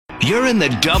You're in the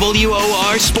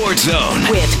WOR Sports Zone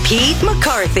with Pete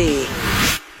McCarthy.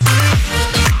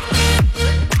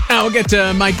 We'll get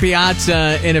to Mike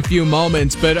Piazza in a few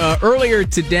moments, but earlier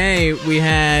today we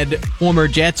had former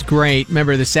Jets great,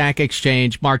 member of the Sack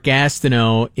Exchange, Mark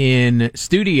Gastineau, in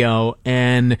studio,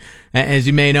 and as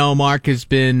you may know, Mark has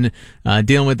been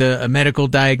dealing with a medical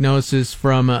diagnosis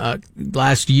from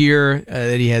last year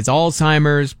that he has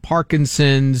Alzheimer's,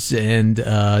 Parkinson's, and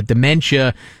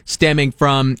dementia stemming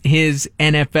from his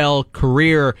NFL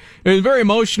career. It was a very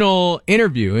emotional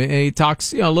interview. He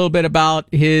talks a little bit about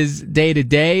his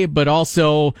day-to-day, but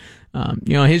also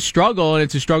his struggle, and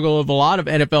it's a struggle of a lot of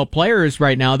NFL players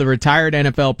right now, the retired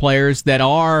NFL players that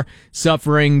are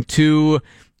suffering to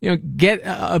get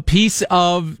a piece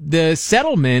of the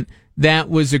settlement that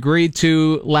was agreed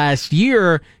to last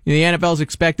year. The NFL is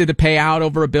expected to pay out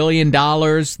over $1 billion.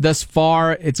 Thus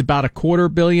far, it's about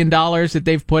 $250 million that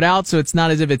they've put out, so it's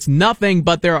not as if it's nothing,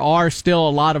 but there are still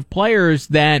a lot of players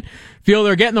that feel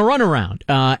they're getting the runaround.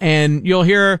 And you'll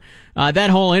hear that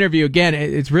whole interview. Again,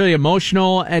 it's really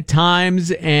emotional at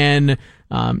times, and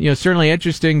certainly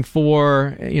interesting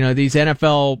for these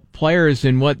NFL players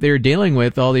and what they're dealing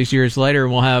with all these years later.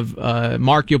 We'll have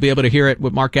Mark. You'll be able to hear it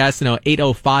with Mark Gastineau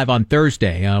 8:05 on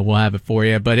Thursday. We'll have it for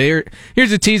you. But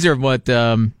here's a teaser of what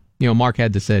Mark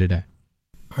had to say today.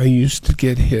 I used to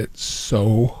get hit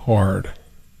so hard.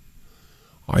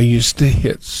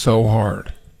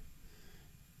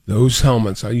 Those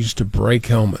helmets. I used to break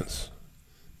helmets.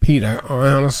 Pete, I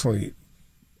honestly,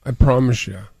 I promise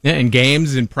you. Yeah, in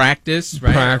games, in practice,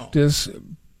 right? Practice.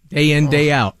 Day in,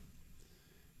 day out.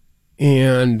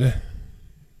 And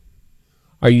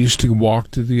I used to walk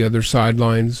to the other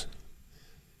sidelines.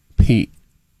 Pete,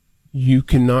 you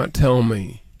cannot tell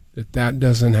me that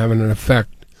doesn't have an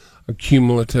effect, a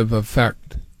cumulative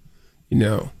effect,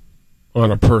 on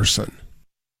a person.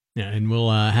 Yeah, and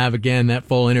we'll have, again, that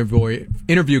full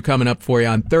interview coming up for you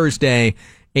on Thursday,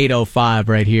 8:05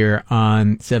 right here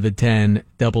on 710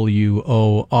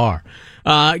 WOR.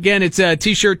 Again, it's a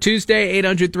T-shirt Tuesday,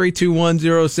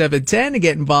 800-321-0710 to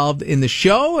get involved in the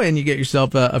show, and you get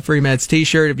yourself a free Mets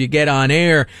T-shirt if you get on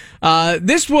air.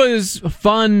 This was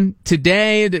fun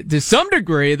today to some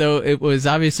degree, though it was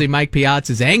obviously Mike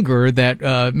Piazza's anger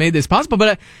that made this possible.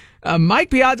 But Mike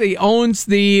Piazza, he owns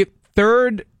the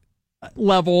third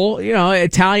level,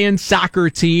 Italian soccer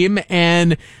team,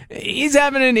 and he's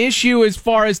having an issue as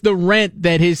far as the rent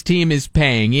that his team is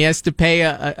paying. He has to pay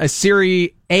a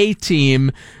Serie A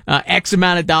team X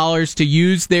amount of dollars to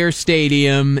use their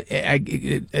stadium.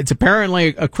 It's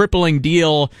apparently a crippling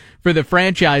deal for the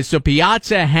franchise. So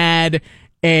Piazza had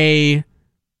a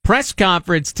press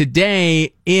conference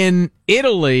today in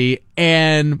Italy,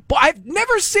 and I've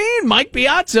never seen Mike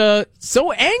Piazza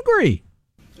so angry.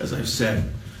 As I've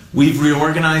said, we've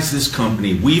reorganized this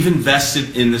company. We've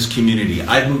invested in this community.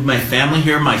 I've moved my family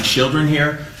here, my children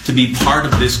here, to be part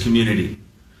of this community.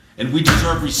 And we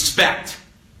deserve respect.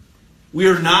 We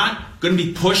are not going to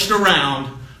be pushed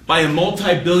around by a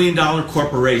multi-billion-dollar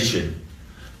corporation.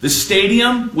 The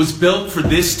stadium was built for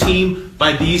this team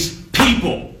by these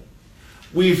people.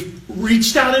 We've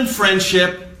reached out in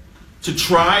friendship to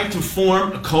try to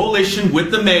form a coalition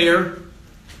with the mayor,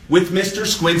 with Mr.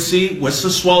 Squincy, with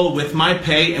Sassuolo, with my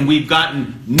pay, and we've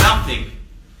gotten nothing.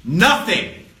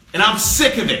 Nothing. And I'm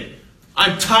sick of it.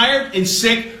 I'm tired and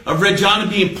sick of Reggiana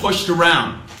being pushed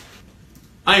around.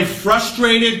 I am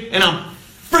frustrated and I'm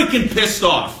freaking pissed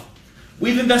off.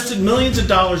 We've invested millions of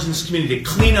dollars in this community to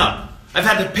clean up.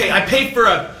 I paid for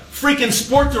a freaking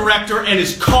sport director and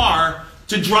his car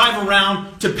to drive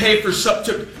around to pay for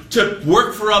to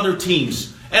work for other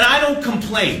teams. And I don't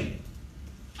complain.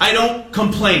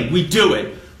 We do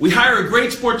it. We hire a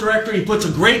great sport director. He puts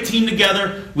a great team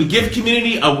together. We give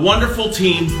community a wonderful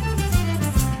team.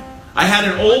 I had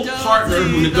an old partner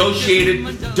who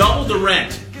negotiated double the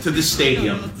rent to the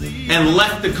stadium and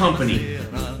left the company.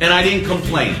 And I didn't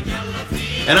complain.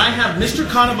 And I have Mr.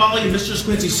 Cannavale and Mr.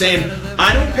 Squincy saying,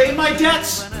 I don't pay my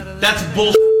debts. That's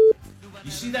bullshit.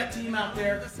 You see that team out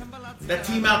there? That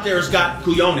team out there has got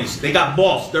cuyones. They got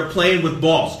balls. They're playing with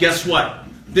balls. Guess what?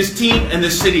 This team and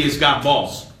this city has got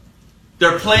balls.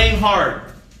 They're playing hard.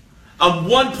 At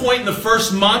one point in the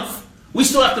first month, we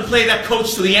still have to play that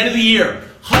coach to the end of the year.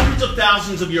 Hundreds of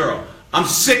thousands of euro. I'm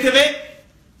sick of it.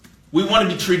 We want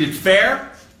to be treated fair.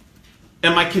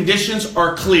 And my conditions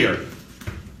are clear.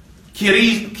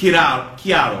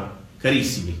 Chiaro,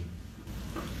 carissimi.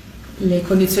 Le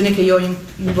condizioni che io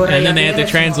vorrei and then they had to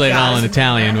translate it all in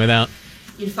Italian without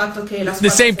the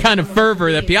same kind of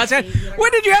fervor that Piazza had.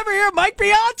 When did you ever hear Mike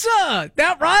Piazza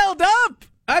that riled up?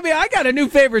 I mean, I got a new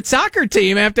favorite soccer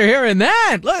team after hearing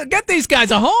that. Look, get these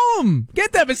guys a home.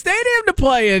 Get them a stadium to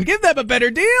play in. Give them a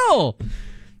better deal.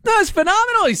 No, it's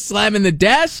phenomenal. He's slamming the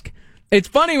desk. It's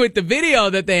funny with the video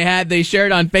that they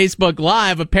shared on Facebook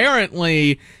Live.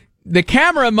 Apparently, the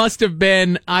camera must have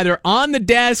been either on the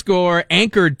desk or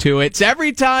anchored to it. So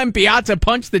every time Piazza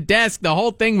punched the desk, the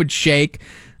whole thing would shake.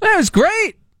 That was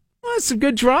great. Well, some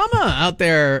good drama out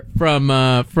there from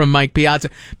Mike Piazza.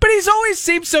 But he's always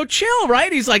seemed so chill,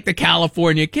 right? He's like the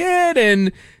California kid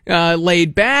and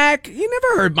laid back. You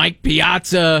never heard Mike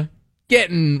Piazza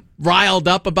getting riled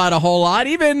up about a whole lot.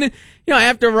 Even,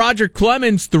 after Roger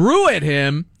Clemens threw at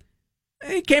him,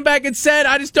 he came back and said,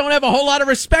 I just don't have a whole lot of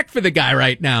respect for the guy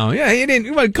right now. Yeah,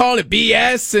 he wasn't calling it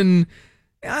BS, and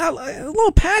a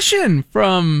little passion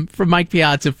from Mike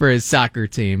Piazza for his soccer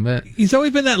team. But he's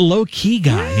always been that low key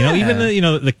guy. Yeah. Even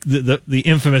the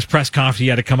infamous press conference he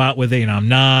had to come out with. I'm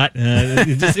not.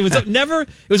 It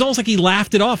was almost like he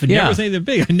laughed it off and never was anything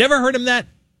big. I never heard him that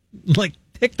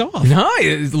ticked off. No,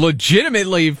 he's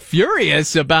legitimately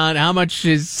furious about how much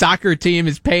his soccer team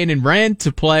is paying in rent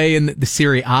to play in the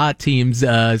Serie A team's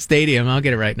stadium. I'll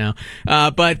get it right now.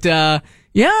 I've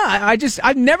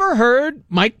never heard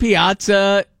Mike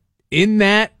Piazza in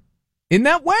that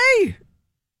way.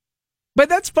 But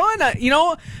that's fun. I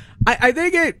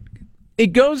think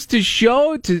it goes to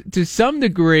show to some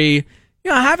degree,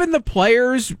 having the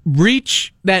players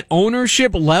reach that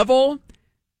ownership level.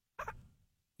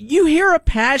 You hear a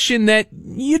passion that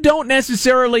you don't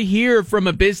necessarily hear from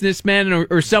a businessman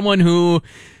or someone who,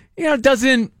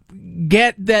 doesn't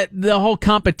get the whole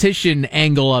competition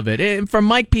angle of it. And from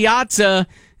Mike Piazza,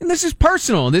 and this is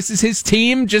personal. This is his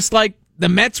team, just like the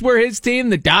Mets were his team,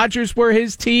 the Dodgers were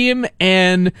his team,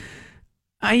 and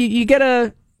you get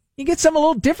something a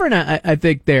little different. I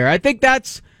think there. I think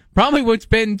that's probably what's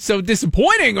been so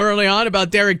disappointing early on about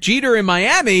Derek Jeter in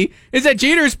Miami is that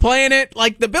Jeter's playing it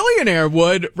like the billionaire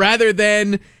would rather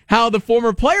than how the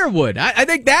former player would. I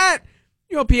think that,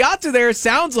 Piazza there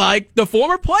sounds like the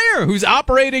former player who's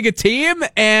operating a team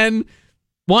and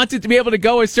wants it to be able to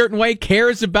go a certain way,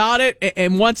 cares about it,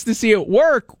 and wants to see it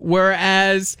work,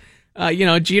 whereas,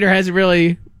 Jeter hasn't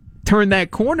really turned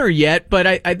that corner yet. But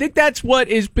I think that's what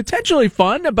is potentially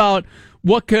fun about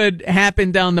what could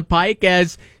happen down the pike,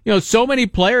 as so many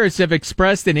players have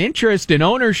expressed an interest in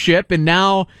ownership, and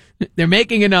now they're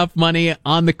making enough money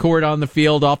on the court, on the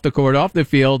field, off the court, off the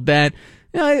field, that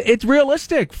it's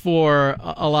realistic for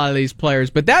a lot of these players.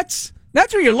 But that's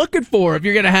what you're looking for if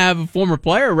you're going to have a former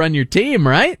player run your team,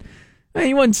 right?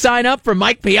 You wouldn't sign up for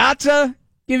Mike Piazza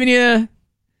giving you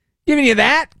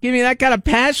that kind of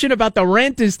passion about the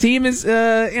rent his team is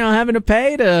having to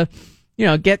pay to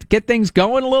get things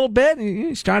going a little bit.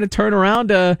 He's trying to turn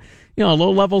around a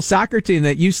low level soccer team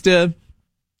that used to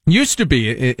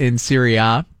be in Serie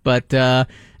A, but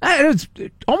it was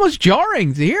almost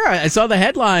jarring to hear. I saw the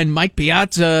headline: Mike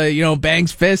Piazza,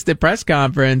 bangs fist at press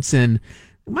conference, and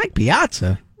Mike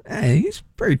Piazza, he's a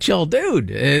pretty chill dude,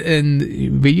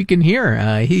 but you can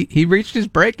hear he reached his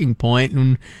breaking point,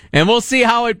 and we'll see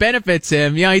how it benefits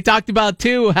him. He talked about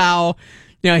too how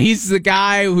he's the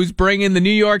guy who's bringing the New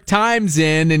York Times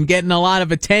in and getting a lot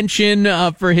of attention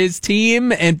for his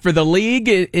team and for the league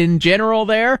in general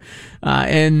there.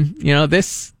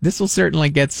 This will certainly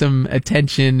get some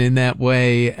attention in that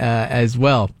way as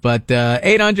well. But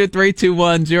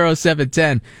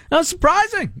 800-321-0710. Now,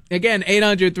 surprising. Again,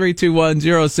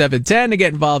 800-321-0710 to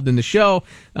get involved in the show.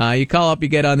 You call up, you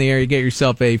get on the air, you get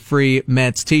yourself a free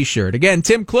Mets t-shirt. Again,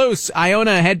 Tim Kluse,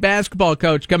 Iona head basketball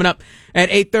coach, coming up at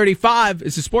 8:35.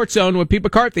 It's the Sports Zone with Pete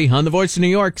McCarthy on the Voice of New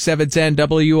York, 710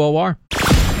 WOR.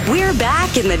 We're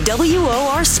back in the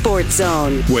WOR Sports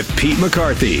Zone with Pete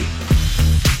McCarthy.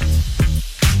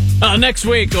 Next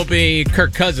week will be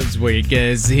Kirk Cousins week,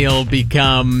 as he'll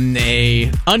become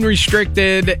a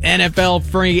unrestricted NFL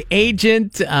free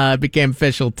agent. Became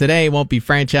official today. Won't be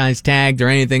franchise tagged or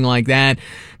anything like that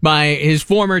by his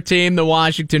former team, the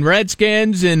Washington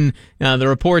Redskins. And the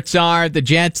reports are the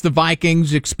Jets, the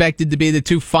Vikings, expected to be the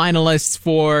two finalists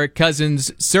for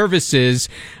Cousins' services.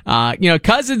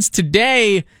 Cousins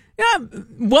today,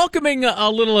 welcoming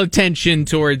a little attention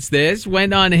towards this,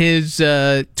 went on his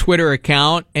Twitter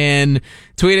account and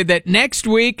tweeted that next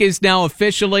week is now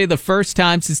officially the first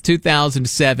time since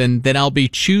 2007 that I'll be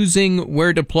choosing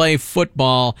where to play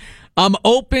football. I'm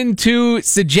open to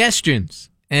suggestions.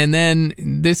 And then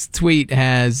this tweet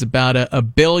has about a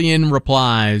billion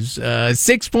replies,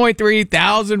 6.3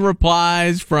 thousand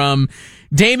replies from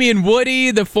Damian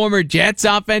Woody, the former Jets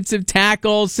offensive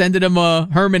tackle, sending him a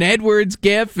Herman Edwards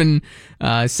gif and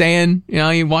saying,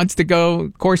 he wants to go.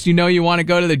 Of course, you want to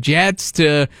go to the Jets,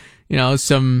 to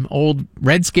some old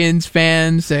Redskins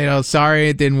fans saying, "Oh, sorry,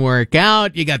 it didn't work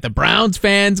out." You got the Browns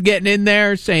fans getting in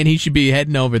there saying he should be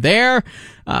heading over there.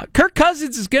 Kirk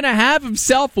Cousins is going to have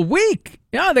himself a week.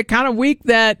 The kind of week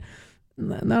that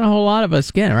not a whole lot of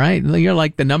us get, right? You're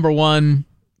like the number one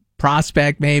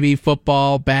prospect, maybe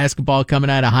football, basketball coming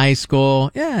out of high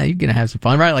school. Yeah, you're going to have some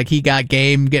fun, right? Like he got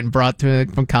game getting brought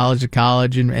from college to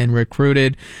college and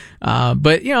recruited.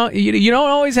 But, you don't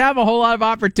always have a whole lot of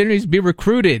opportunities to be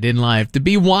recruited in life, to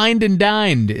be wined and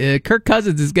dined. Kirk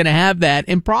Cousins is going to have that,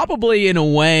 and probably in a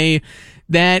way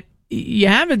that you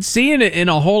haven't seen it in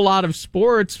a whole lot of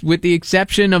sports, with the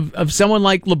exception of someone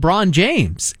like LeBron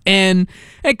James. And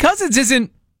Cousins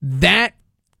isn't that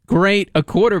great a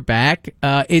quarterback.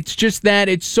 It's just that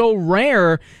it's so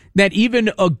rare that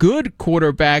even a good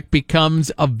quarterback becomes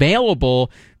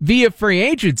available via free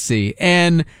agency.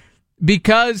 And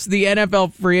because the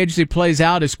NFL free agency plays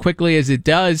out as quickly as it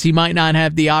does, he might not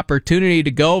have the opportunity to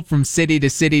go from city to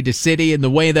city to city in the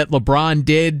way that LeBron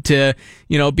did to,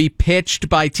 be pitched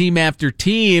by team after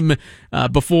team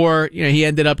before, he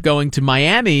ended up going to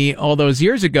Miami all those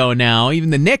years ago now.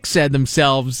 Even the Knicks had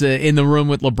themselves in the room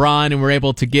with LeBron and were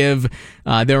able to give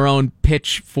their own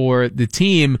pitch for the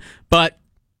team. But,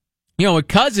 with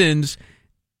Cousins,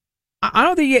 I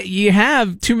don't think you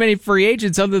have too many free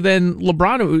agents other than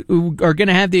LeBron who are going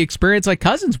to have the experience like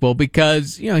Cousins will,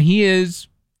 because, he is,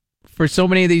 for so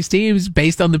many of these teams,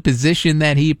 based on the position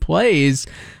that he plays,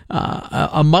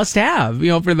 a must-have.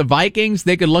 For the Vikings,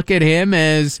 they could look at him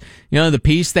as, the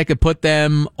piece that could put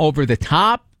them over the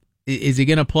top. Is he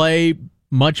going to play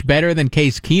much better than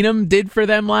Case Keenum did for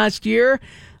them last year?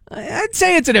 I'd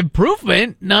say it's an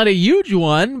improvement, not a huge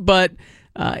one, but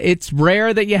it's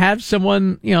rare that you have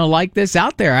someone, like this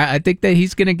out there. I think that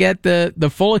he's going to get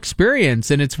the full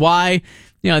experience, and it's why,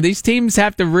 these teams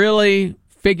have to really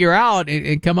figure out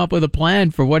and come up with a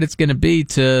plan for what it's going to be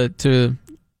to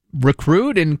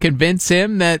recruit and convince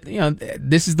him that,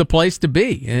 this is the place to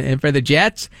be. And for the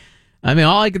Jets,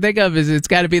 all I can think of is it's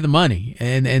got to be the money,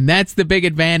 and that's the big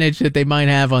advantage that they might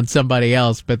have on somebody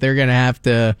else, but they're going to have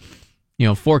to,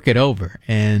 fork it over.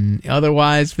 And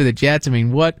otherwise, for the Jets,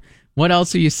 what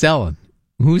else are you selling?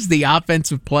 Who's the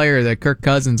offensive player that Kirk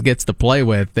Cousins gets to play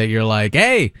with that you're like,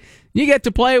 hey, you get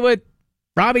to play with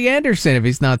Robbie Anderson if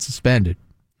he's not suspended?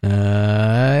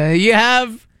 You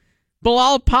have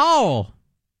Bilal Powell.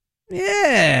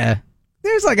 Yeah.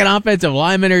 There's like an offensive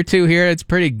lineman or two here that's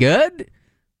pretty good.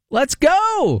 Let's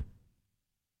go.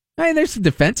 There's some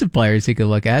defensive players he could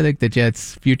look at. I think the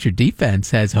Jets' future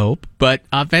defense has hope, but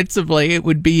offensively, it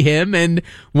would be him and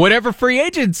whatever free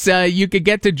agents you could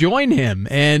get to join him.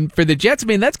 And for the Jets,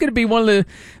 that's going to be one of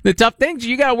the tough things.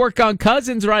 You got to work on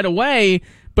Cousins right away,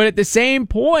 but at the same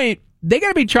point, they got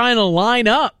to be trying to line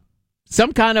up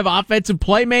some kind of offensive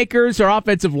playmakers or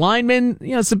offensive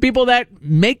linemen, some people that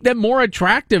make them more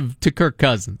attractive to Kirk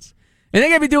Cousins. And they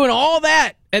got to be doing all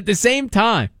that at the same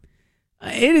time.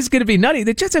 It is going to be nutty.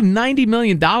 The Jets have $90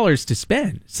 million to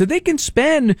spend. So they can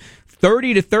spend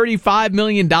 $30 to $35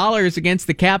 million against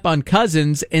the cap on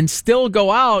Cousins and still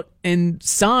go out and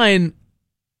sign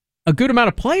a good amount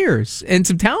of players and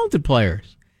some talented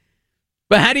players.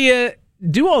 But how do you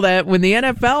do all that when the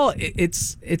NFL,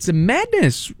 it's a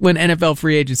madness when NFL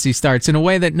free agency starts in a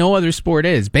way that no other sport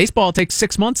is. Baseball takes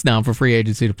 6 months now for free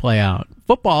agency to play out.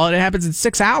 Football, it happens in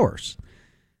 6 hours.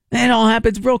 And it all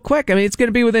happens real quick. It's going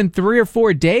to be within 3 or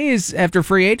 4 days after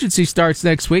free agency starts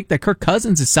next week that Kirk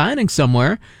Cousins is signing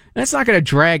somewhere. And it's not going to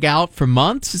drag out for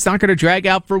months. It's not going to drag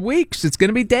out for weeks. It's going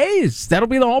to be days. That'll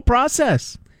be the whole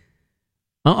process.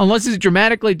 Unless it's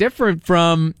dramatically different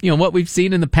from, what we've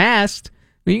seen in the past.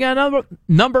 You got a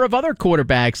number of other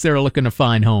quarterbacks that are looking to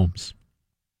find homes,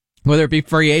 whether it be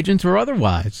free agents or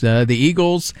otherwise. The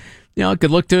Eagles,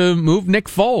 could look to move Nick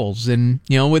Foles. And,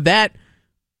 with that,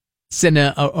 send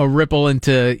a ripple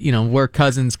into, where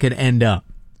Cousins could end up.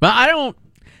 But I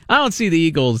don't see the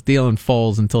Eagles dealing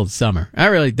Foles until the summer. I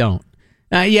really don't.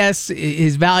 Yes,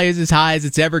 his value is as high as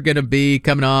it's ever going to be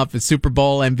coming off a Super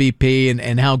Bowl MVP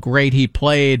and how great he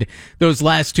played those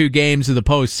last 2 games of the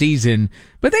postseason.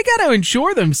 But they got to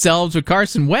ensure themselves with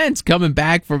Carson Wentz coming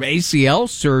back from ACL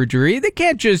surgery. They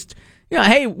can't just,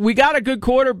 hey, we got a good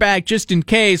quarterback just in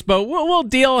case, but we'll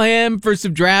deal him for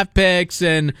some draft picks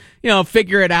and,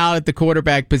 figure it out at the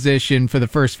quarterback position for the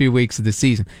first few weeks of the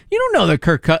season. You don't know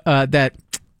that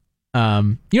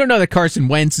you don't know that Carson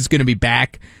Wentz is going to be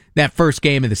back that first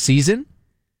game of the season.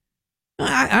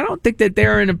 I don't think that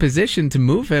they're in a position to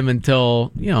move him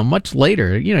until, much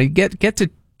later. You get to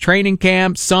training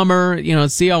camp, summer,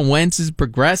 see how Wentz is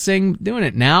progressing. Doing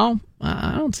it now,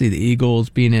 I don't see the Eagles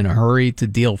being in a hurry to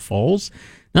deal Foles.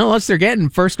 Unless they're getting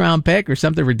first-round pick or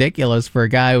something ridiculous for a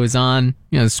guy who was on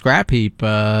the scrap heap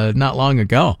not long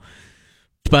ago.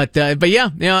 But yeah,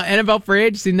 NFL free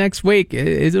agency next week,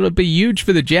 it'll be huge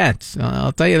for the Jets.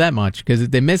 I'll tell you that much, because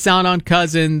if they miss out on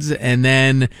Cousins and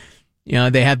then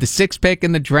they have the 6th pick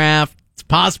in the draft, it's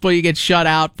possible you get shut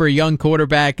out for a young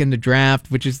quarterback in the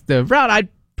draft, which is the route I'd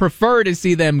prefer to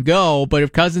see them go. But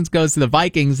if Cousins goes to the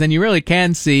Vikings, then you really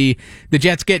can see the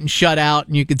Jets getting shut out,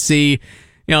 and you could see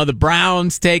the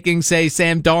Browns taking, say,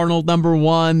 Sam Darnold number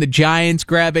 1, the Giants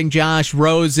grabbing Josh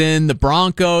Rosen, the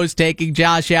Broncos taking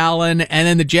Josh Allen, and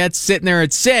then the Jets sitting there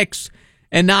at 6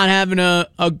 and not having a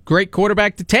great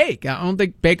quarterback to take. I don't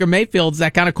think Baker Mayfield's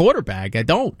that kind of quarterback. I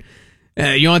don't.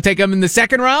 You want to take him in the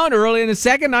 2nd round or early in the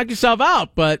 2nd, knock yourself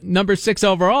out. But number 6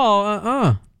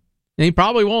 overall, And he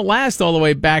probably won't last all the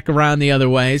way back around the other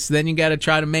way. So then you got to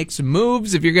try to make some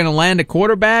moves if you're going to land a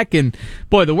quarterback. And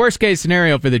boy, the worst case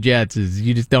scenario for the Jets is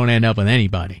you just don't end up with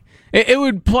anybody. It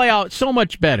would play out so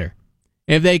much better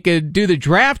if they could do the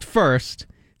draft first,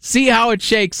 see how it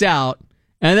shakes out,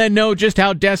 and then know just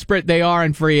how desperate they are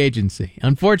in free agency.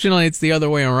 Unfortunately, it's the other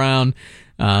way around.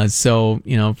 So,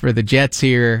 for the Jets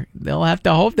here, they'll have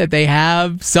to hope that they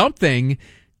have something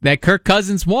that Kirk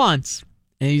Cousins wants.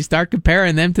 And you start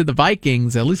comparing them to the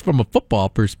Vikings, at least from a football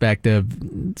perspective,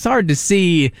 it's hard to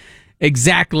see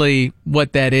exactly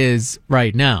what that is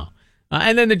right now.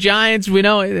 And then the Giants, we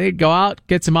know they go out,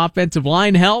 get some offensive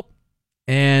line help,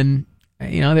 and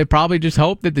they probably just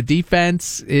hope that the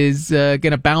defense is going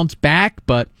to bounce back.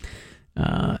 But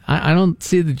I don't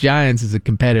see the Giants as a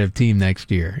competitive team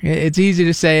next year. It's easy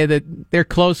to say that they're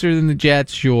closer than the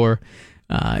Jets, sure.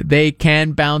 They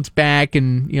can bounce back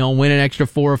and win an extra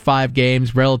 4 or 5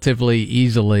 games relatively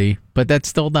easily, but that's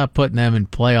still not putting them in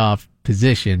playoff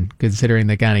position considering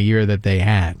the kind of year that they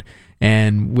had.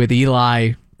 And with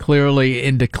Eli clearly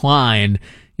in decline,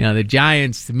 the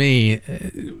Giants, to me,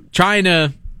 trying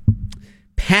to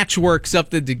patchwork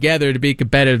something together to be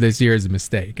competitive this year is a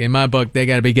mistake. In my book, they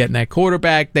got to be getting that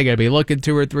quarterback. They got to be looking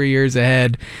 2 or 3 years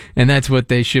ahead, and that's what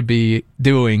they should be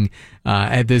doing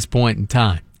at this point in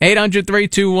time.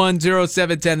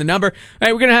 800-321-0710, the number.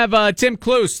 Hey, we're going to have Tim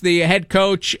Cluse, the head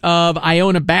coach of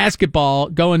Iona basketball,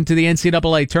 going to the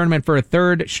NCAA tournament for a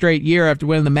 3rd straight year after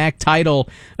winning the MAC title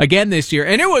again this year.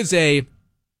 And it was a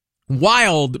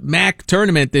wild MAC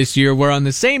tournament this year where on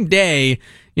the same day,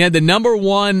 you had the number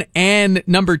 1 and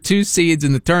number 2 seeds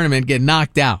in the tournament get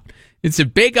knocked out. It's a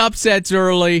big upsets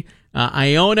early.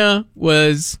 Iona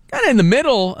was kind of in the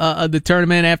middle of the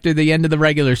tournament after the end of the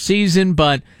regular season,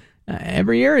 but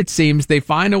every year, it seems, they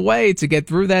find a way to get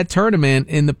through that tournament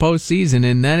in the postseason,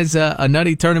 and that is a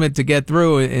nutty tournament to get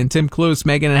through, and Tim Cluse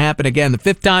making it happen again. The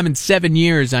 5th time in 7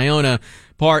 years, Iona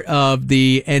part of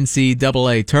the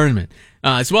NCAA tournament.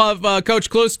 So we'll have Coach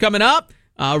Cluse coming up.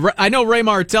 I know Ray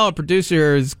Martell, a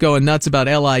producer, is going nuts about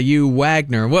LIU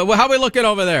Wagner. How are we looking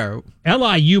over there?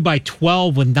 LIU by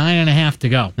 12 with 9.5 to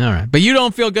go. All right, but you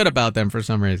don't feel good about them for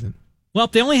some reason. Well,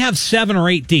 they only have 7 or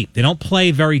 8 deep. They don't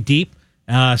play very deep.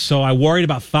 So I worried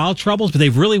about foul troubles, but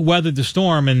they've really weathered the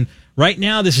storm. And right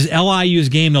now, this is LIU's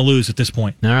game to lose at this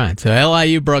point. All right. So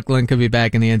LIU Brooklyn could be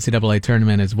back in the NCAA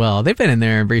tournament as well. They've been in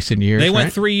there in recent years. They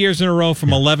went 3 years in a row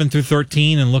from 11 through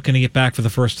 13 and looking to get back for the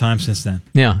first time since then.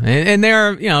 Yeah. And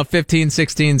they're, 15,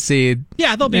 16 seed.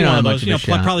 Yeah, they'll be one of those.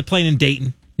 Probably playing in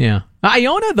Dayton. Yeah.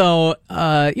 Iona, though,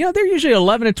 they're usually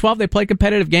 11 and 12. They play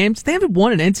competitive games. They haven't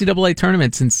won an NCAA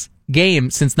tournament since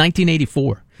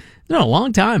 1984. It's been a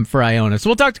long time for Iona. So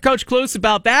we'll talk to Coach Cluse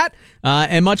about that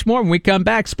and much more when we come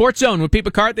back. Sports Zone with Pete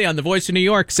McCarthy on the Voice of New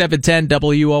York, 710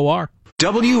 WOR.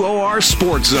 WOR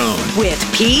Sports Zone with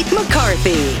Pete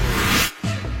McCarthy.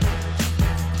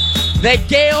 The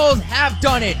Gales have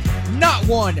done it. Not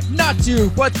 1, not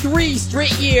 2, but 3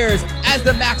 straight years as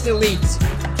the Max Elites.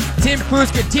 Tim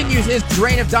Cluse continues his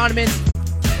reign of dominance.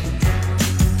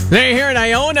 They're here in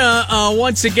Iona,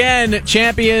 once again,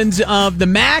 champions of the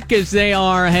MAC as they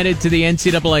are headed to the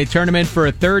NCAA tournament for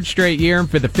a 3rd straight year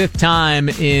and for the 5th time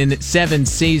in 7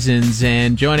 seasons.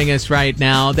 And joining us right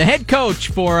now, the head coach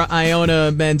for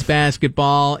Iona men's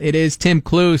basketball, it is Tim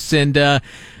Cluse. And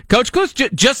Coach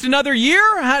Cluse, just another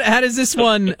year? How does this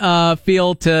one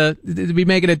feel to be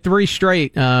making it 3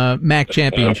 straight MAC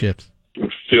championships? It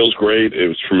feels great. It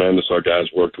was tremendous. Our guys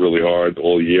worked really hard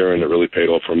all year, and it really paid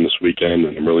off for them this weekend,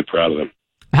 and I'm really proud of them.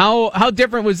 How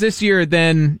different was this year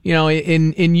than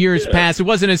in years past? It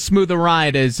wasn't as smooth a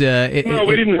ride as. No,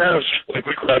 we didn't have we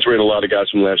graduated a lot of guys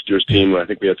from last year's team. I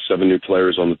think we had 7 new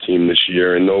players on the team this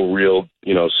year, and no real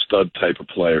stud type of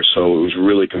player. So it was a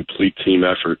really complete team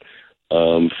effort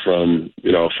from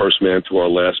first man to our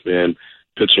last man,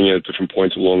 pitching at different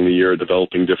points along the year,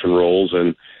 developing different roles,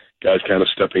 and guys kind of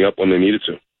stepping up when they needed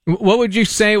to. What would you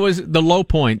say was the low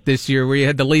point this year where you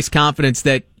had the least confidence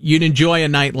that you'd enjoy a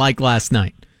night like last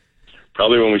night?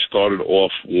 Probably when we started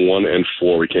off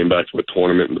 1-4, we came back to a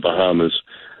tournament in the Bahamas,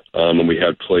 and we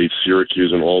had played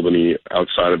Syracuse and Albany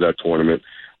outside of that tournament.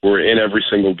 We were in every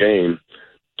single game,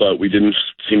 but we didn't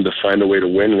seem to find a way to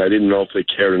win, and I didn't know if they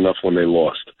cared enough when they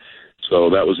lost. So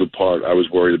that was the part I was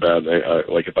worried about.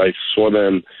 Like, if I saw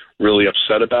them really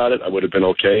upset about it, I would have been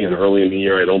okay. And early in the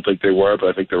year, I don't think they were, but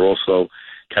I think they're also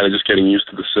kind of just getting used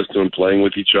to the system and playing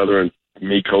with each other and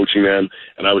me coaching them,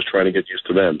 and I was trying to get used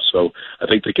to them. So I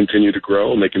think they continue to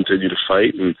grow and they continue to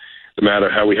fight, and no matter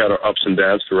how we had our ups and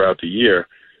downs throughout the year,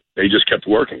 they just kept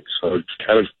working. So it's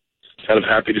kind of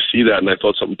happy to see that, and I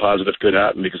thought something positive could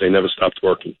happen because they never stopped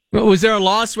working. Was there a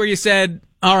loss where you said,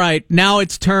 all right, now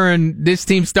it's turned, this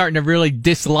team's starting to really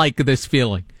dislike this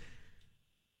feeling?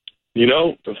 You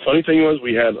know, the funny thing was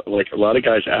we had like a lot of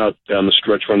guys out down the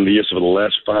stretch run of the year, so for the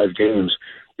last 5 games,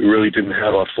 we really didn't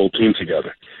have our full team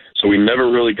together. So we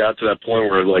never really got to that point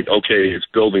where, like, okay, it's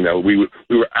building now. We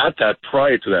were at that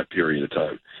prior to that period of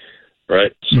time,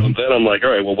 right? So then I'm like,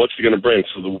 all right, well, what's he going to bring?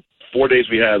 So the 4 days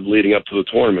we had leading up to the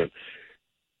tournament,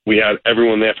 we had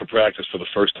everyone there for practice for the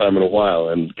first time in a while,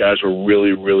 and guys were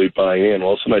really, really buying in.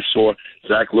 All of a sudden I saw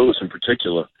Zach Lewis in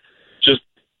particular just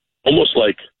almost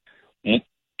like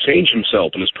change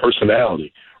himself and his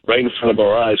personality right in front of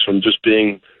our eyes, from just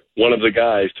being one of the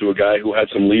guys to a guy who had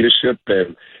some leadership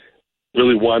and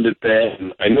really wanted it bad.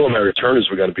 And I knew my returners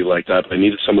were going to be like that, but I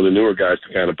needed some of the newer guys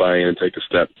to kind of buy in and take a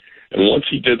step. And once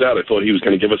he did that, I thought he was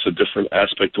going to give us a different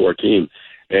aspect to our team,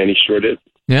 and he sure did.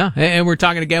 Yeah, and we're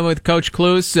talking again with Coach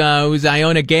Klus, who's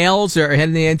Iona Gales, are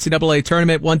heading the NCAA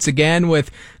tournament once again with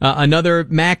another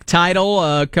MAC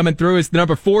title coming through as the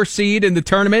number 4 seed in the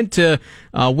tournament to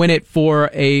win it for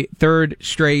a 3rd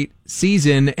straight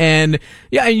season. And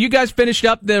yeah, and you guys finished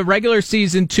up the regular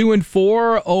season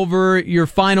 2-4 over your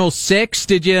final 6.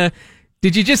 Did you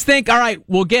just think, all right,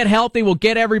 we'll get healthy, we'll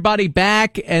get everybody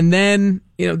back, and then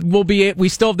we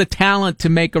still have the talent to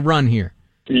make a run here?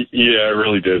 Yeah, I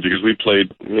really did, because we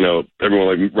played,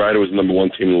 everyone, like Ryder was the number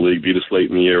 1 team in the league, beat us late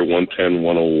in the year,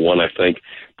 110-101, I think,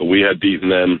 but we had beaten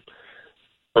them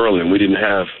early, and we didn't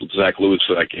have Zach Lewis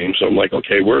for that game, so I'm like,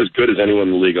 okay, we're as good as anyone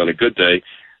in the league on a good day,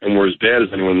 and we're as bad as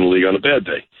anyone in the league on a bad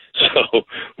day. So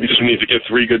we just need to get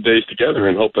 3 good days together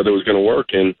and hope that it was going to work,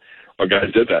 and our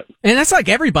guys did that. And that's like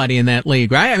everybody in that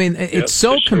league, right? I mean, it's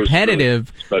so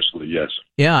competitive. Especially, yes.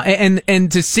 Yeah,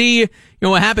 and to see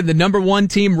what happened, the number 1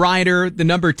 team Ryder, the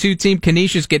number 2 team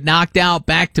Canisius get knocked out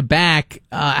back to back.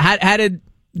 How did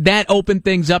that open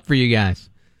things up for you guys?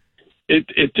 It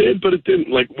did, but it didn't.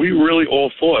 Like, we really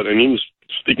all thought, and he was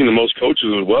speaking to most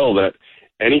coaches as well, that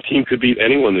any team could beat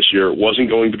anyone this year. It wasn't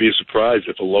going to be a surprise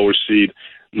if a lower seed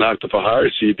knocked up a higher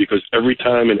seed, because every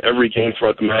time in every game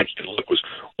throughout the match, you could look, was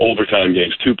overtime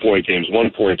games, 2-point games,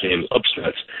 1-point games,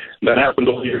 upsets. And that happened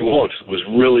all year long. So it was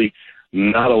really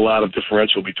not a lot of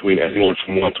differential between anyone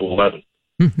from 1 to 11.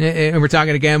 And we're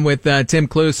talking again with Tim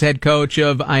Klus, head coach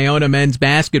of Iona men's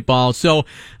basketball. So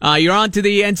you're on to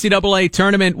the NCAA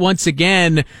tournament once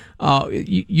again.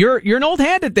 You're an old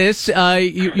hand at this.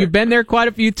 You've been there quite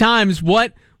a few times.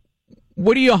 What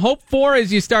do you hope for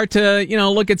as you start to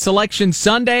look at Selection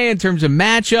Sunday in terms of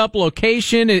matchup,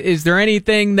 location? Is there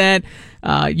anything that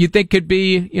you think could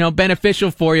be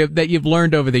beneficial for you that you've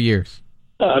learned over the years?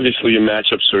 Obviously, your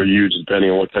matchups are huge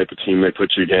depending on what type of team they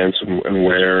put you against and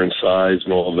where and size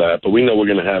and all of that. But we know we're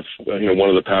going to have one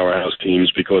of the powerhouse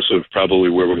teams because of probably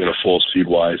where we're going to fall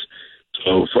seed-wise.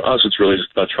 So for us, it's really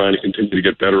just about trying to continue to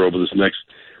get better over this next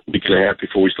week and a half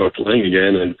before we start playing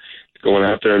again, and going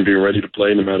out there and being ready to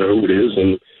play no matter who it is,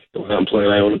 and going out and playing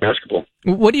Iona basketball.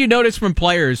 What do you notice from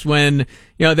players when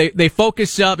they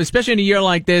focus up, especially in a year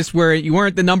like this where you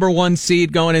weren't the number 1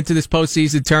 seed going into this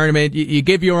postseason tournament? You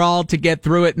give your all to get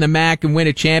through it in the MAC and win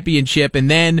a championship, and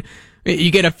then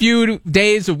you get a few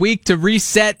days, a week to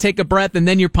reset, take a breath, and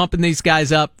then you're pumping these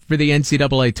guys up for the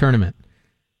NCAA tournament.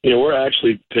 We're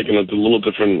actually taking a little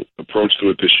different approach to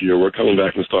it this year. We're coming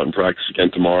back and starting practice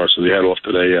again tomorrow, so they had off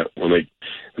today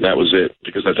and that was it,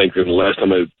 because I think the last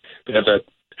time they had that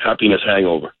happiness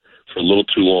hangover for a little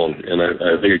too long, and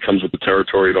I think it comes with the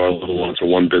territory at our little one. It's a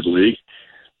 1-bid league,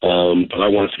 but I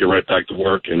want us to get right back to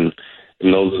work and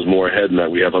know there's more ahead, and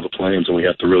that we have other plans, and we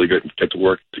have to really get to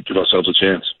work to give ourselves a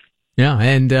chance. Yeah,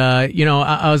 and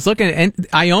I was looking at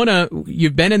Iona.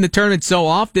 You've been in the tournament so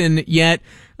often, yet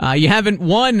you haven't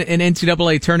won an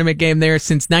NCAA tournament game there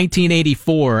since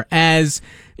 1984. As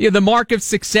the mark of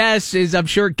success is, I'm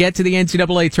sure, get to the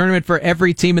NCAA tournament for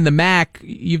every team in the MAC.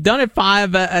 You've done it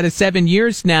 5 out of 7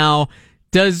 years now.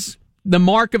 Does the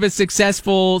mark of a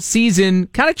successful season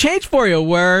kind of changed for you,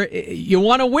 where you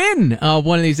want to win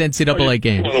one of these NCAA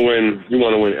games? You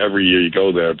want to win every year you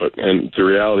go there. And the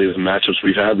reality is the matchups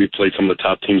we've had, we've played some of the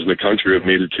top teams in the country who have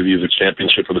made it to either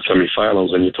championship or the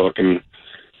semifinals. And you're talking,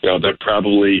 that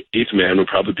probably eighth man would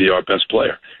probably be our best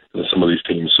player in some of these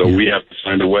teams. So we have to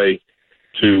find a way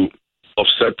to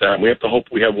offset that. We have to hope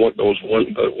we have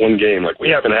one game. Like, we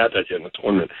haven't had that yet in the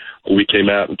tournament, where we came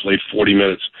out and played 40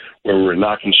 minutes where we were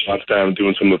knocking shots down and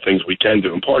doing some of the things we can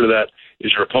do. And part of that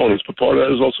is your opponents, but part of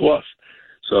that is also us.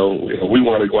 So we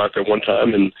want to go out there one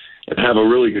time and have a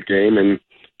really good game and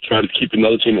try to keep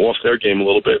another team off their game a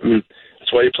little bit. And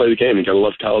that's why you play the game. You got to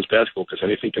love college basketball, because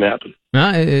anything can happen.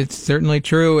 It's certainly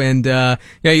true. And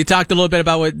you talked a little bit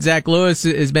about what Zach Lewis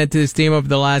has meant to his team over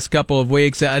the last couple of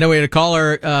weeks. I know we had a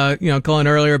caller, calling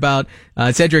earlier about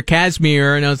Cedric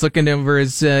Casimir, and I was looking over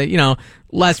his,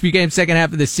 last few games, second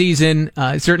half of the season.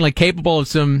 Certainly capable of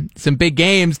some big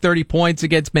games. 30 points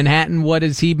against Manhattan. What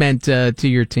has he meant to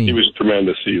your team? He was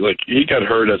tremendous. He got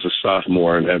hurt as a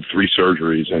sophomore and had 3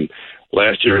 surgeries, and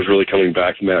last year was really coming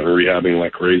back from that and rehabbing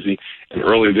like crazy. And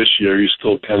early this year, he's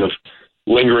still kind of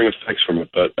lingering effects from it.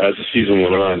 But as the season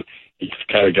went on, he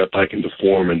kind of got back into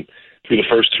form. And through the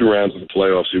first 2 rounds of the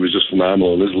playoffs, he was just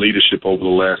phenomenal. And his leadership over the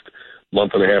last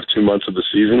month and a half, 2 months of the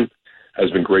season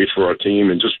has been great for our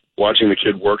team. And just watching the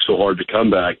kid work so hard to come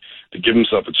back, to give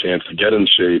himself a chance to get in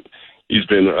shape, he's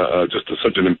been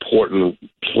such an important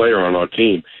player on our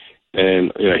team.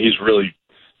 And he's really,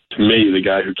 to me, the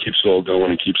guy who keeps it all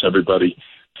going and keeps everybody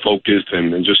focused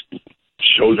and just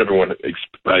shows everyone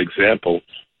by example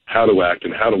how to act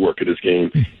and how to work at his game.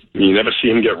 You never see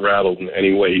him get rattled in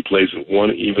any way. He plays at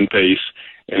one even pace,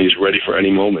 and he's ready for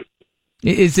any moment.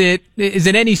 Is it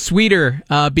any sweeter,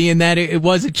 being that it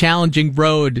was a challenging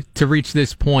road to reach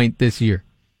this point this year?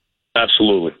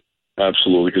 Absolutely.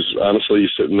 Because honestly, you're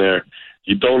sitting there,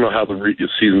 you don't know how the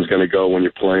season's going to go when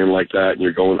you're playing like that and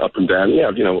you're going up and down. Yeah,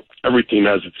 every team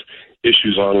has its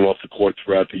issues on and off the court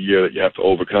throughout the year that you have to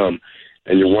overcome.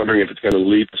 And you're wondering if it's going to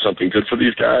lead to something good for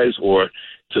these guys, or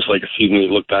just like a season you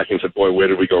look back and say, boy, where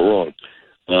did we go wrong?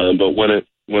 But when it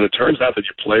turns out that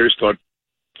your players start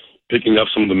picking up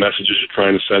some of the messages you're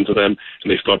trying to send to them,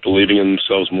 and they start believing in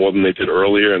themselves more than they did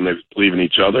earlier, and they believe in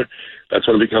each other, that's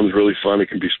when it becomes really fun. It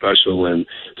can be special. And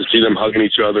to see them hugging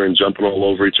each other and jumping all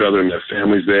over each other, and their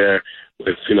families there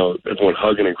with, everyone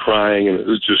hugging and crying, and it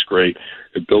was just great.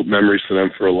 It built memories for them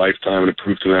for a lifetime, and it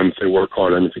proved to them if they work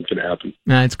hard, anything can happen.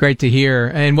 It's great to hear.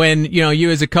 And when,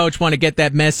 you as a coach want to get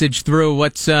that message through,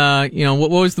 what's, what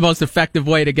was the most effective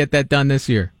way to get that done this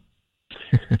year?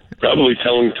 Probably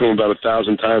telling to them about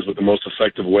 1,000 times, but the most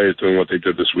effective way is doing what they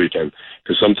did this weekend.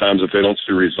 Because sometimes if they don't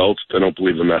see results, they don't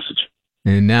believe the message.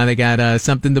 And now they got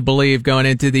something to believe going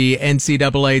into the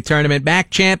NCAA tournament. MAC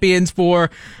champions for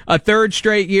a 3rd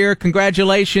straight year.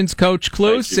 Congratulations, Coach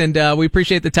Klus, and we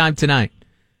appreciate the time tonight.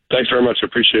 Thanks very much. I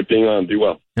appreciate being on. Be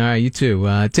well. All right, you too.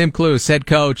 Tim Klus, head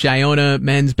coach, Iona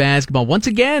men's basketball. Once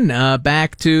again,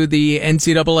 back to the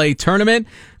NCAA tournament.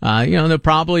 They'll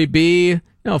probably be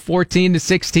 14 to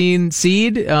 16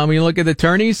 seed when you look at the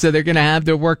tourneys, so they're going to have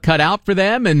their work cut out for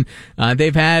them, and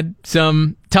they've had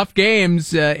some tough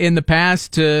games in the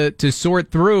past to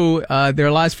sort through.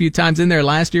 Their last few times in there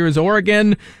last year was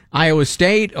Oregon, Iowa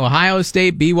State, Ohio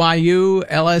State, BYU,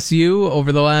 LSU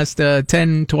over the last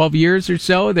 10, 12 years or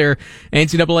so. Their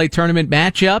NCAA tournament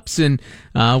matchups, and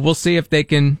we'll see if they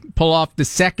can pull off the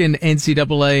second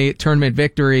NCAA tournament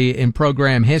victory in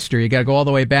program history. You got to go all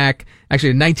the way back,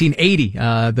 actually, to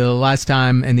 1980, the last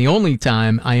time and the only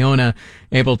time Iona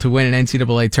able to win an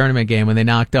NCAA tournament game when they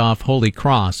knocked off Holy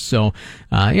Cross. So,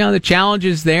 the challenge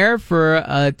is there for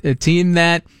a team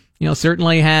that,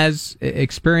 certainly has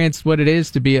experienced what it is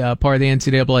to be a part of the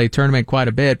NCAA tournament quite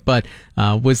a bit, but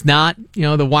was not,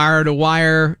 the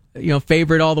wire-to-wire,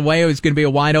 favorite all the way. It was going to be a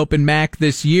wide-open MAC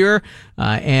this year,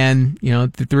 and,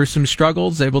 through some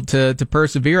struggles, able to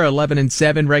persevere,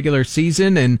 11-7 regular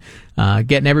season, and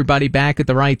getting everybody back at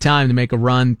the right time to make a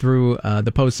run through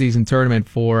the postseason tournament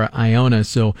for Iona.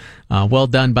 So, well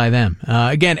done by them.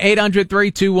 Again,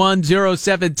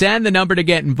 800-321-0710, the number to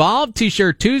get involved.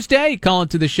 T-shirt Tuesday. Call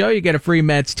into the show. You get a free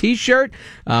Mets T-shirt.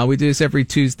 We do this every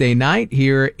Tuesday night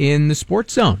here in the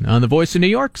Sports Zone on the Voice of New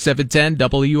York, 710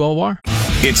 WOR.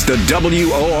 It's the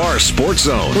WOR Sports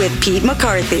Zone with Pete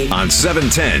McCarthy on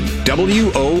 710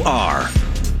 WOR.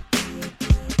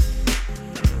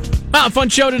 Fun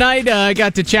show tonight. I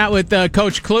got to chat with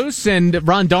Coach Klus and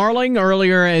Ron Darling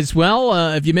earlier as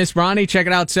well. If you missed Ronnie, check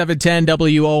it out,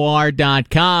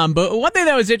 710WOR.com. But one thing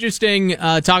that was interesting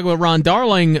talking with Ron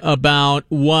Darling about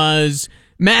was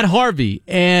Matt Harvey.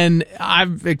 And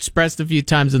I've expressed a few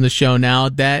times on the show now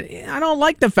that I don't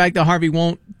like the fact that Harvey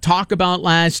won't talk about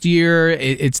last year.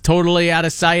 It's totally out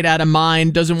of sight, out of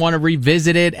mind, doesn't want to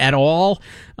revisit it at all.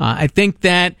 I think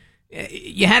that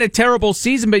you had a terrible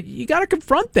season, but you got to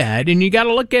confront that, and you got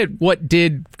to look at what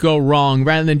did go wrong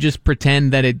rather than just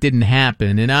pretend that it didn't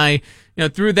happen. And I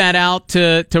threw that out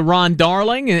to Ron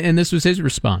Darling, and this was his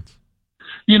response.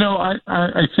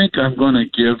 I think I'm going to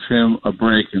give him a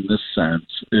break in this sense,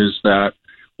 is that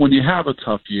when you have a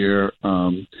tough year,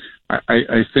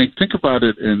 I think about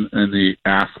it in the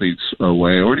athlete's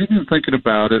way, or even thinking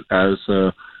about it as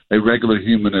a regular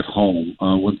human at home.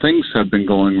 When things have been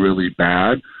going really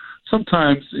bad,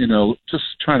 sometimes, just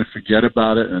trying to forget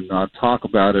about it and not talk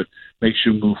about it makes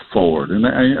you move forward. And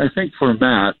I think for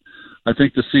Matt, I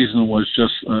think the season was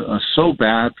just so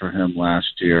bad for him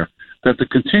last year that to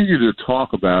continue to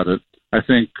talk about it, I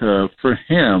think for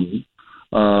him,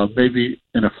 maybe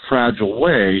in a fragile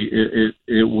way,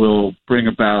 it will bring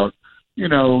about,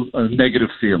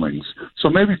 negative feelings. So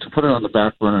maybe to put it on the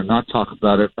back burner and not talk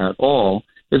about it at all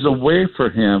is a way for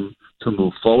him to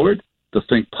move forward, to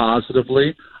think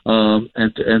positively,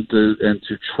 and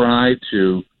to try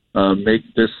to make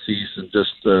this season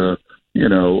just a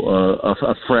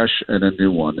fresh and a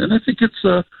new one. And I think it's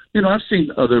I've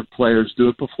seen other players do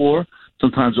it before.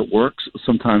 Sometimes it works,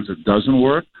 sometimes it doesn't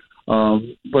work.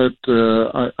 But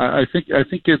I think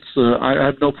it's I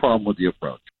have no problem with the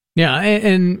approach. Yeah,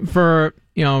 and for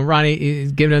Ronnie,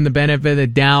 he's giving him the benefit of the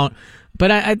doubt, but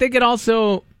I think it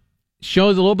also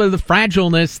shows a little bit of the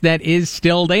fragileness that is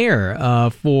still there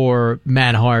for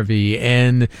Matt Harvey,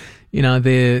 and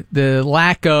the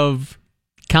lack of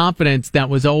confidence that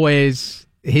was always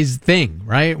his thing,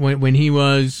 right? When he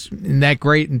was that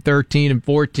great in 13 and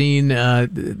 14,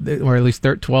 or at least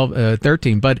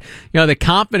 13, but the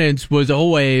confidence was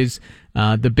always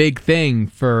the big thing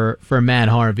for Matt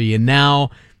Harvey, and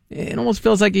now it almost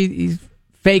feels like he's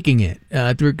faking it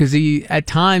because he at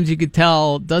times you could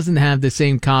tell doesn't have the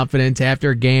same confidence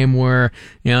after a game where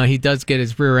he does get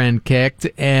his rear end kicked,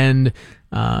 and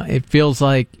it feels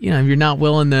like you're not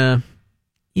willing to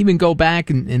even go back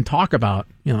and talk about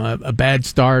a bad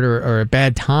start or a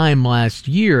bad time last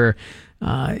year.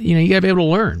 You got to be able to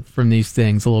learn from these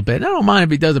things a little bit. And I don't mind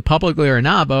if he does it publicly or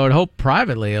not, but I would hope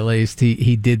privately at least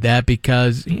he did that,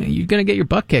 because you're going to get your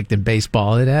butt kicked in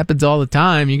baseball. It happens all the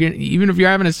time. Even if you're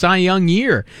having a Cy Young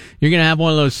year, you're going to have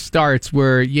one of those starts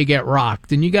where you get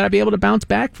rocked, and you got to be able to bounce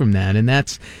back from that. And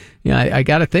that's I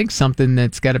got to think something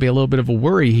that's got to be a little bit of a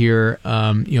worry here,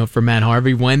 for Matt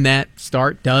Harvey when that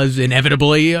start does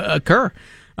inevitably occur.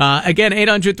 Again,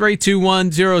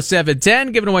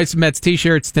 800-321-0710, giving away some Mets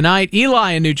t-shirts tonight.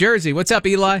 Eli in New Jersey. What's up,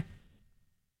 Eli?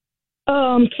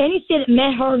 Can you say that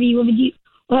Matt Harvey will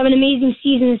have an amazing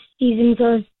season this season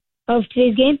because of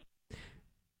today's game?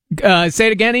 Say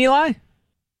it again, Eli?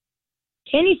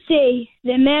 Can you say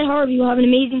that Matt Harvey will have an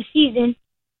amazing season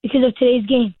because of today's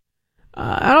game?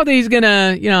 I don't think he's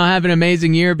gonna, have an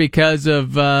amazing year because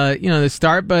of, the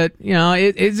start. But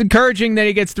it's encouraging that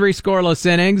he gets 3 scoreless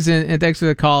innings. And thanks for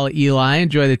the call, Eli.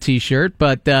 Enjoy the T-shirt.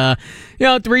 But 3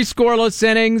 scoreless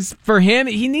innings for him,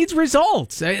 he needs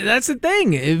results. That's the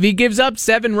thing. If he gives up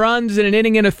 7 runs in an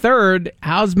inning and a third,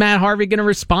 how's Matt Harvey going to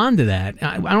respond to that?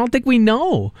 I don't think we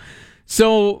know.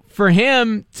 So for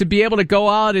him to be able to go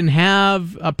out and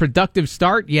have a productive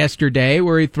start yesterday,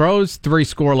 where he throws 3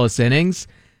 scoreless innings,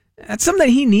 that's something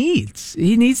that he needs.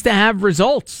 He needs to have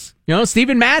results.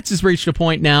 Steven Matz has reached a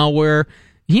point now where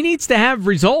he needs to have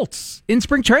results in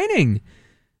spring training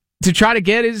to try to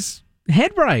get his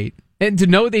head right and to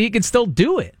know that he can still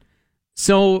do it.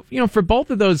 So, for both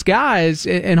of those guys,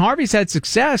 and Harvey's had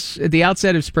success at the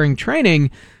outset of spring training,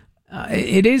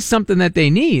 it is something that they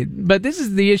need. But this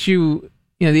is the issue,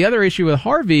 the other issue with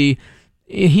Harvey.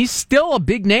 He's still a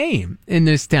big name in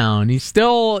this town. He's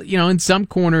still, in some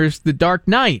corners, the Dark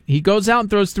Knight. He goes out and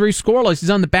throws 3 scoreless. He's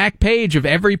on the back page of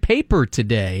every paper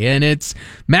today, and it's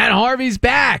Matt Harvey's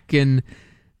back, and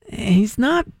he's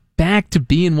not back to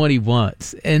being what he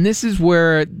was. And this is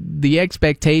where the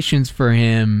expectations for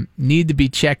him need to be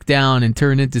checked down and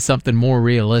turned into something more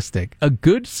realistic. A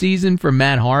good season for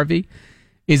Matt Harvey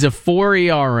is a 4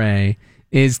 ERA,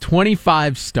 is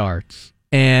 25 starts.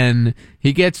 And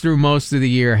he gets through most of the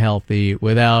year healthy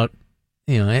without,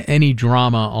 any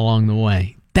drama along the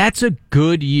way. That's a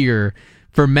good year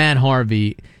for Matt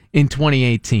Harvey in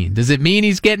 2018. Does it mean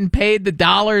he's getting paid the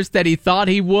dollars that he thought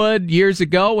he would years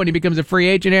ago when he becomes a free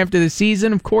agent after the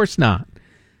season? Of course not.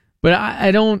 But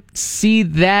I don't see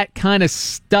that kind of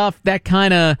stuff, that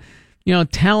kind of,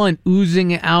 talent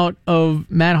oozing out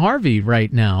of Matt Harvey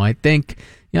right now. I think,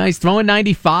 he's throwing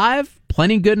 95,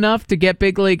 plenty good enough to get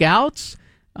big league outs.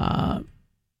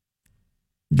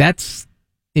 That's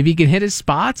if he can hit his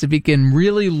spots, if he can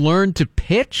really learn to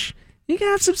pitch, he can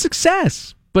have some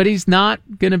success. But he's not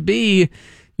going to be,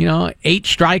 8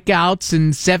 strikeouts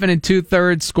and 7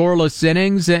 2/3 scoreless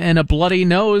innings and a bloody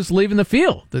nose leaving the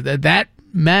field. That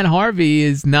Matt Harvey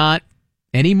is not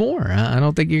anymore. I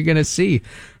don't think you're going to see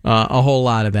a whole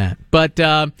lot of that. But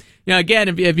again,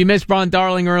 if you missed Ron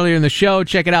Darling earlier in the show,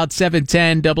 check it out,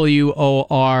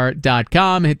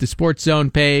 710WOR.com. Hit the Sports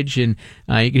Zone page, and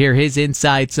you can hear his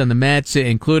insights on the Mets,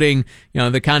 including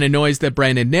the kind of noise that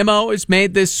Brandon Nimmo has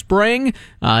made this spring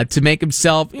to make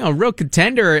himself a real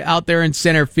contender out there in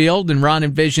center field. And Ron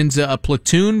envisions a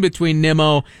platoon between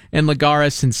Nimmo and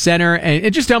Lagares in center,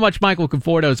 and just how much Michael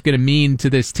Conforto is going to mean to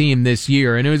this team this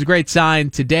year. And it was a great sign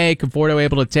today. Conforto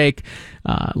able to take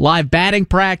live batting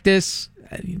practice.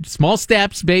 Small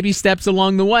steps, baby steps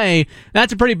along the way.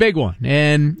 That's a pretty big one.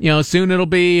 And, soon it'll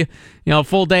be, a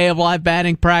full day of live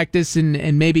batting practice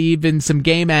and maybe even some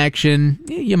game action.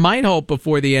 You might hope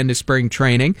before the end of spring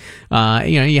training.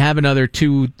 You have another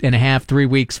 2.5, 3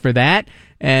 weeks for that.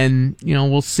 And,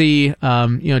 we'll see,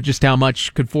 just how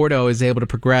much Conforto is able to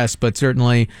progress, but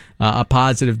certainly a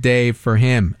positive day for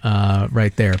him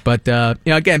right there. But,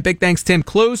 again, big thanks, Tim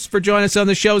Cluse, for joining us on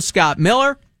the show. Scott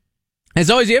Miller. As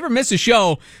always, you ever miss a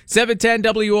show,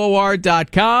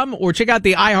 710WOR.com, or check out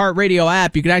the iHeartRadio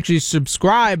app. You can actually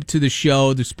subscribe to the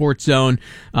show, the Sports Zone,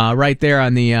 right there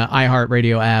on the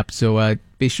iHeartRadio app. So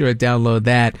be sure to download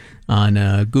that on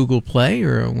Google Play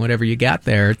or whatever you got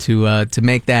there to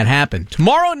make that happen.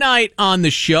 Tomorrow night on the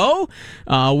show,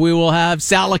 we will have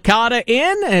Sal Licata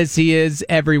in, as he is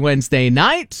every Wednesday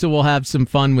night. So we'll have some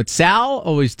fun with Sal,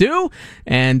 always do.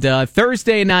 And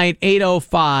Thursday night,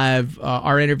 8:05,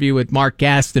 our interview with Mark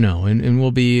Gastineau. And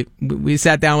we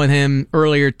sat down with him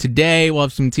earlier today. We'll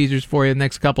have some teasers for you the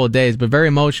next couple of days, but very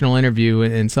emotional interview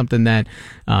and something that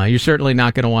you're certainly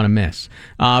not going to want to miss.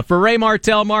 For Ray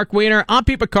Martell, Mark Wiener, I'm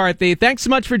Pete McCarthy. Thanks so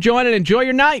much for joining. Enjoy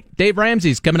your night. Dave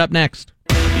Ramsey's coming up next.